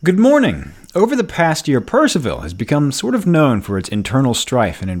Good morning. Over the past year, Purcellville has become sort of known for its internal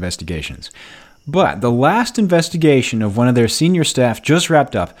strife and investigations. But the last investigation of one of their senior staff just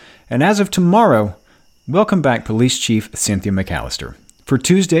wrapped up, and as of tomorrow, welcome back Police Chief Cynthia McAllister. For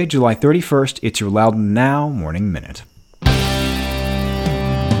Tuesday, July 31st, it's your Loudoun Now Morning Minute.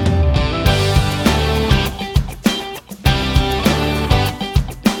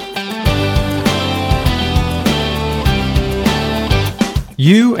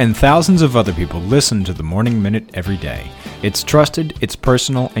 You and thousands of other people listen to the Morning Minute every day. It's trusted, it's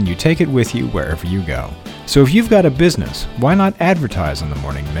personal, and you take it with you wherever you go. So if you've got a business, why not advertise on the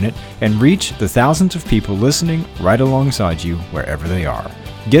Morning Minute and reach the thousands of people listening right alongside you wherever they are?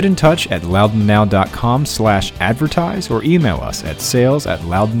 Get in touch at loudounnow.com/advertise or email us at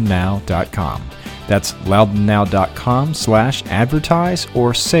sales@loudounnow.com. That's loudounnow.com/advertise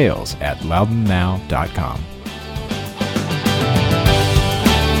or sales@loudounnow.com.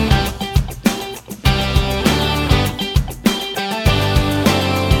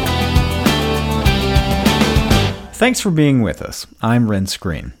 Thanks for being with us. I'm Ren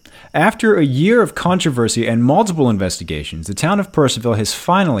Screen. After a year of controversy and multiple investigations, the town of Purcellville has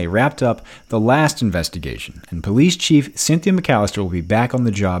finally wrapped up the last investigation, and Police Chief Cynthia McAllister will be back on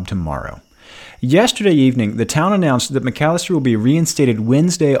the job tomorrow. Yesterday evening, the town announced that McAllister will be reinstated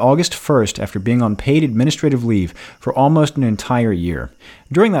Wednesday, August 1st after being on paid administrative leave for almost an entire year.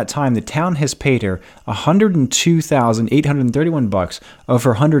 During that time, the town has paid her $102,831 of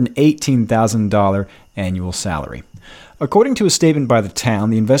her $118,000 annual salary. According to a statement by the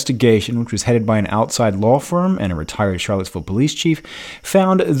town, the investigation, which was headed by an outside law firm and a retired Charlottesville police chief,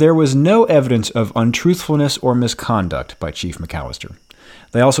 found there was no evidence of untruthfulness or misconduct by Chief McAllister.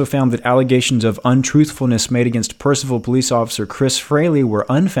 They also found that allegations of untruthfulness made against Purcellville police officer Chris Fraley were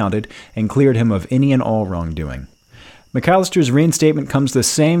unfounded and cleared him of any and all wrongdoing. McAllister's reinstatement comes the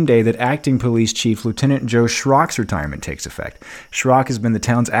same day that acting police chief Lieutenant Joe Schrock's retirement takes effect. Schrock has been the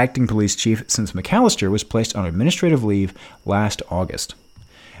town's acting police chief since McAllister was placed on administrative leave last August.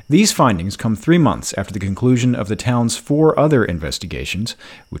 These findings come 3 months after the conclusion of the town's 4 other investigations,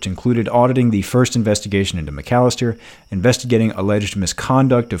 which included auditing the first investigation into McAllister, investigating alleged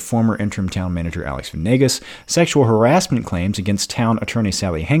misconduct of former interim town manager Alex Venegas, sexual harassment claims against town attorney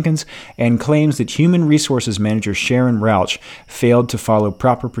Sally Hankins, and claims that human resources manager Sharon Rauch failed to follow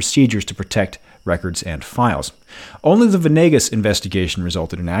proper procedures to protect records and files. Only the Venegas investigation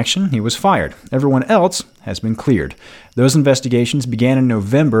resulted in action. He was fired. Everyone else has been cleared. Those investigations began in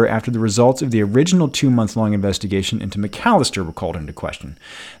November after the results of the original 2-month-long investigation into McAllister were called into question.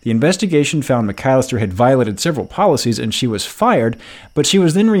 The investigation found McAllister had violated several policies and she was fired, but she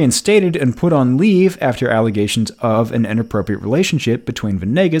was then reinstated and put on leave after allegations of an inappropriate relationship between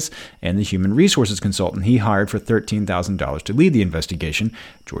Venegas and the human resources consultant he hired for $13,000 to lead the investigation,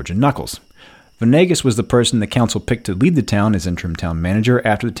 Georgia Knuckles. Venegas was the person the council picked to lead the town as interim town manager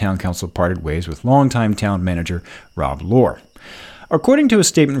after the town council parted ways with longtime town manager Rob Lohr. According to a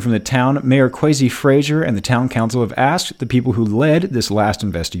statement from the town, Mayor Kwesi Frazier and the town council have asked the people who led this last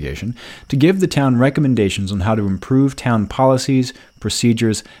investigation to give the town recommendations on how to improve town policies,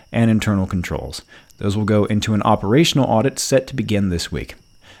 procedures, and internal controls. Those will go into an operational audit set to begin this week.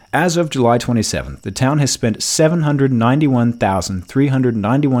 As of July 27th, the town has spent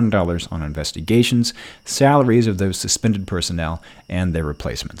 $791,391 on investigations, salaries of those suspended personnel, and their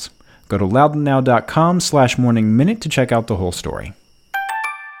replacements. Go to loudounnow.com/morningminute to check out the whole story.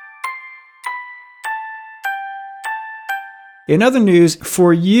 In other news,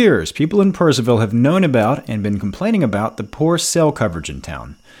 for years, people in Purcellville have known about and been complaining about the poor cell coverage in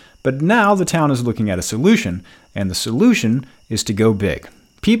town. But now the town is looking at a solution, and the solution is to go big.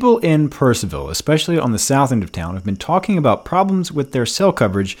 People in Purcellville, especially on the south end of town, have been talking about problems with their cell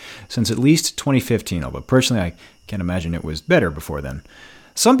coverage since at least 2015, although personally I can't imagine it was better before then.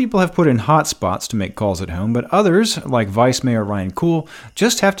 Some people have put in hotspots to make calls at home, but others, like Vice Mayor Ryan Kuhl,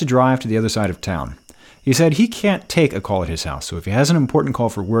 just have to drive to the other side of town. He said he can't take a call at his house, so if he has an important call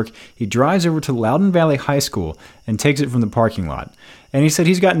for work, he drives over to Loudoun Valley High School and takes it from the parking lot. And he said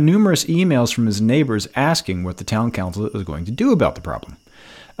he's gotten numerous emails from his neighbors asking what the town council is going to do about the problem.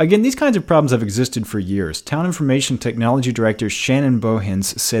 Again, these kinds of problems have existed for years. Town Information Technology Director Shannon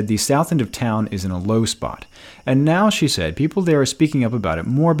Bohens said the south end of town is in a low spot. And now, she said, people there are speaking up about it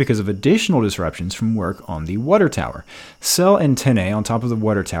more because of additional disruptions from work on the water tower. Cell antennae on top of the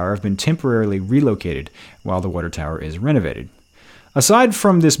water tower have been temporarily relocated while the water tower is renovated. Aside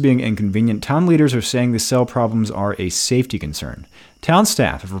from this being inconvenient, town leaders are saying the cell problems are a safety concern. Town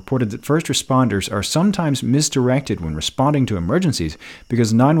staff have reported that first responders are sometimes misdirected when responding to emergencies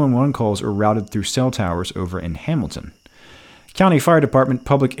because 911 calls are routed through cell towers over in Hamilton. County Fire Department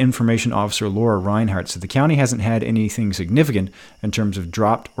Public Information Officer Laura Reinhardt said the county hasn't had anything significant in terms of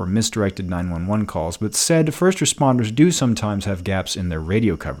dropped or misdirected 911 calls, but said first responders do sometimes have gaps in their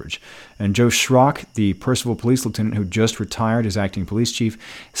radio coverage. And Joe Schrock, the Purcellville police lieutenant who just retired as acting police chief,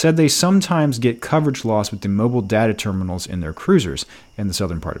 said they sometimes get coverage loss with the mobile data terminals in their cruisers in the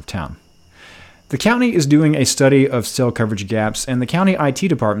southern part of town. The county is doing a study of cell coverage gaps, and the county IT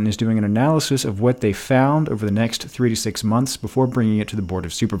department is doing an analysis of what they found over the next 3 to 6 months before bringing it to the Board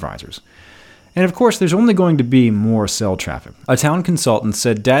of Supervisors. And of course, there's only going to be more cell traffic. A town consultant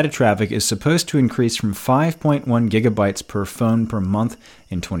said data traffic is supposed to increase from 5.1 gigabytes per phone per month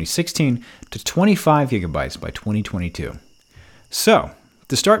in 2016 to 25 gigabytes by 2022. So,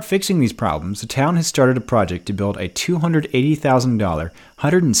 to start fixing these problems, the town has started a project to build a $280,000,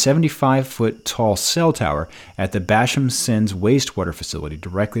 175-foot tall cell tower at the Basham Sins wastewater facility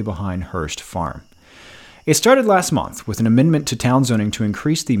directly behind Hearst Farm. It started last month with an amendment to town zoning to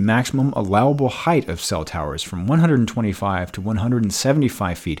increase the maximum allowable height of cell towers from 125 to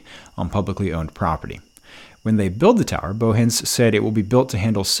 175 feet on publicly owned property. When they build the tower, Bohens said it will be built to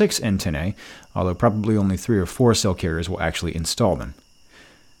handle 6 antennae, although probably only 3 or 4 cell carriers will actually install them.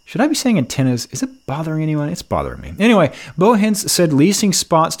 Should I be saying antennas? Is it bothering anyone? It's bothering me. Anyway, Bohens said leasing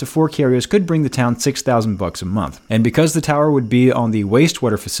spots to 4 carriers could bring the town $6,000 a month. And because the tower would be on the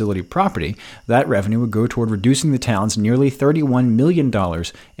wastewater facility property, that revenue would go toward reducing the town's nearly $31 million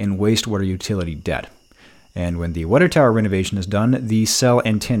in wastewater utility debt. And when the water tower renovation is done, the cell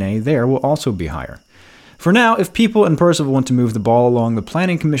antennae there will also be higher. For now, if people in Purcellville want to move the ball along, the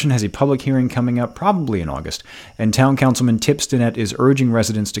Planning Commission has a public hearing coming up probably in August, and Town Councilman Tip Stinnett is urging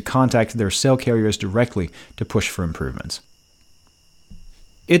residents to contact their cell carriers directly to push for improvements.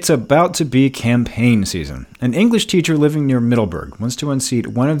 It's about to be campaign season. An English teacher living near Middleburg wants to unseat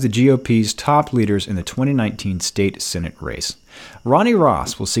one of the GOP's top leaders in the 2019 state Senate race. Ronnie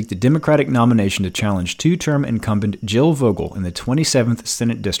Ross will seek the Democratic nomination to challenge 2-term incumbent Jill Vogel in the 27th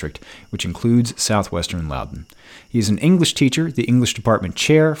Senate District, which includes southwestern Loudoun. He is an English teacher, the English department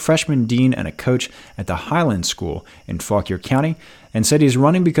chair, freshman dean, and a coach at the Highland School in Fauquier County, and said he's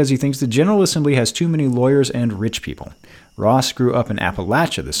running because he thinks the General Assembly has too many lawyers and rich people. Ross grew up in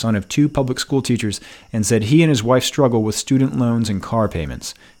Appalachia, the son of 2 public school teachers, and said he and his wife struggle with student loans and car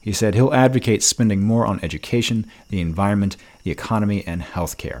payments. He said he'll advocate spending more on education, the environment, the economy, and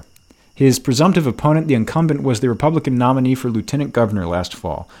health care. His presumptive opponent, the incumbent, was the Republican nominee for lieutenant governor last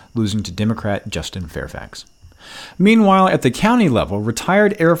fall, losing to Democrat Justin Fairfax. Meanwhile, at the county level,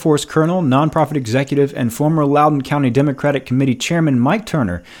 retired Air Force colonel, nonprofit executive, and former Loudoun County Democratic Committee Chairman Mike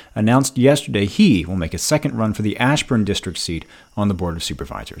Turner announced yesterday he will make a second run for the Ashburn District seat on the Board of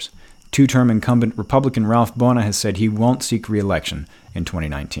Supervisors. 2-term incumbent Republican Ralph Bona has said he won't seek re-election in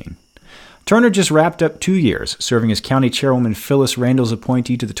 2019. Turner just wrapped up 2 years serving as county chairwoman Phyllis Randall's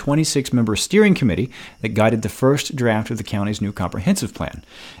appointee to the 26-member steering committee that guided the first draft of the county's new comprehensive plan.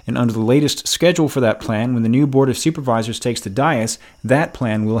 And under the latest schedule for that plan, when the new Board of Supervisors takes the dais, that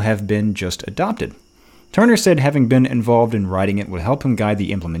plan will have been just adopted. Turner said having been involved in writing it would help him guide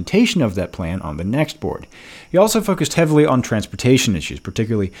the implementation of that plan on the next board. He also focused heavily on transportation issues,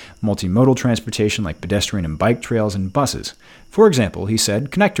 particularly multimodal transportation like pedestrian and bike trails and buses. For example, he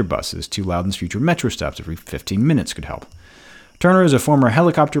said connector buses to Loudoun's future metro stops every 15 minutes could help. Turner is a former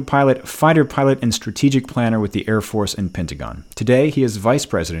helicopter pilot, fighter pilot, and strategic planner with the Air Force and Pentagon. Today, he is vice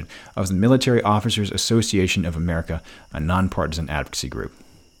president of the Military Officers Association of America, a nonpartisan advocacy group.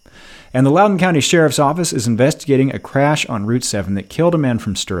 And the Loudoun County Sheriff's Office is investigating a crash on Route 7 that killed a man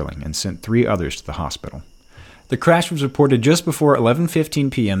from Sterling and sent 3 others to the hospital. The crash was reported just before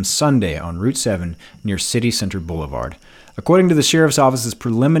 11:15 p.m. Sunday on Route 7 near City Center Boulevard. According to the Sheriff's Office's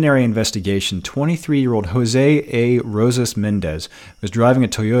preliminary investigation, 23-year-old Jose A. Rosas Mendez was driving a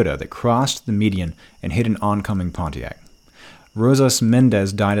Toyota that crossed the median and hit an oncoming Pontiac. Rosas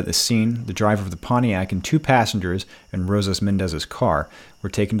Mendez died at the scene. The driver of the Pontiac and 2 passengers in Rosas Mendez's car were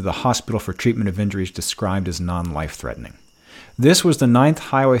taken to the hospital for treatment of injuries described as non-life-threatening. This was the 9th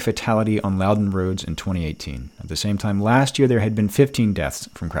highway fatality on Loudoun roads in 2018. At the same time last year, there had been 15 deaths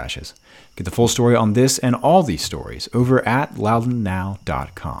from crashes. Get the full story on this and all these stories over at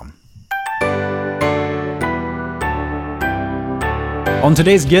loudounnow.com. On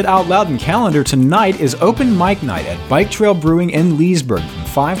today's Get Out Loudoun calendar, tonight is open mic night at Bike Trail Brewing in Leesburg from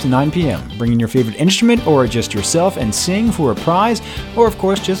 5 to 9 p.m. Bring in your favorite instrument or just yourself and sing for a prize, or of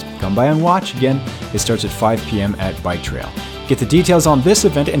course just come by and watch. Again, it starts at 5 p.m. at Bike Trail. Get the details on this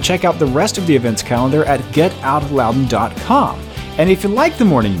event and check out the rest of the events calendar at getoutofloudoun.com. And if you like the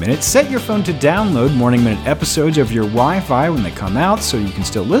Morning Minute, set your phone to download Morning Minute episodes over your Wi-Fi when they come out so you can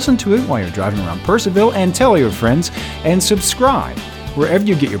still listen to it while you're driving around Purcellville, and tell your friends, and subscribe wherever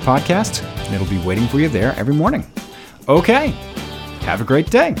you get your podcasts, and it'll be waiting for you there every morning. Okay, have a great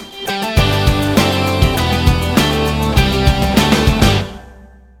day.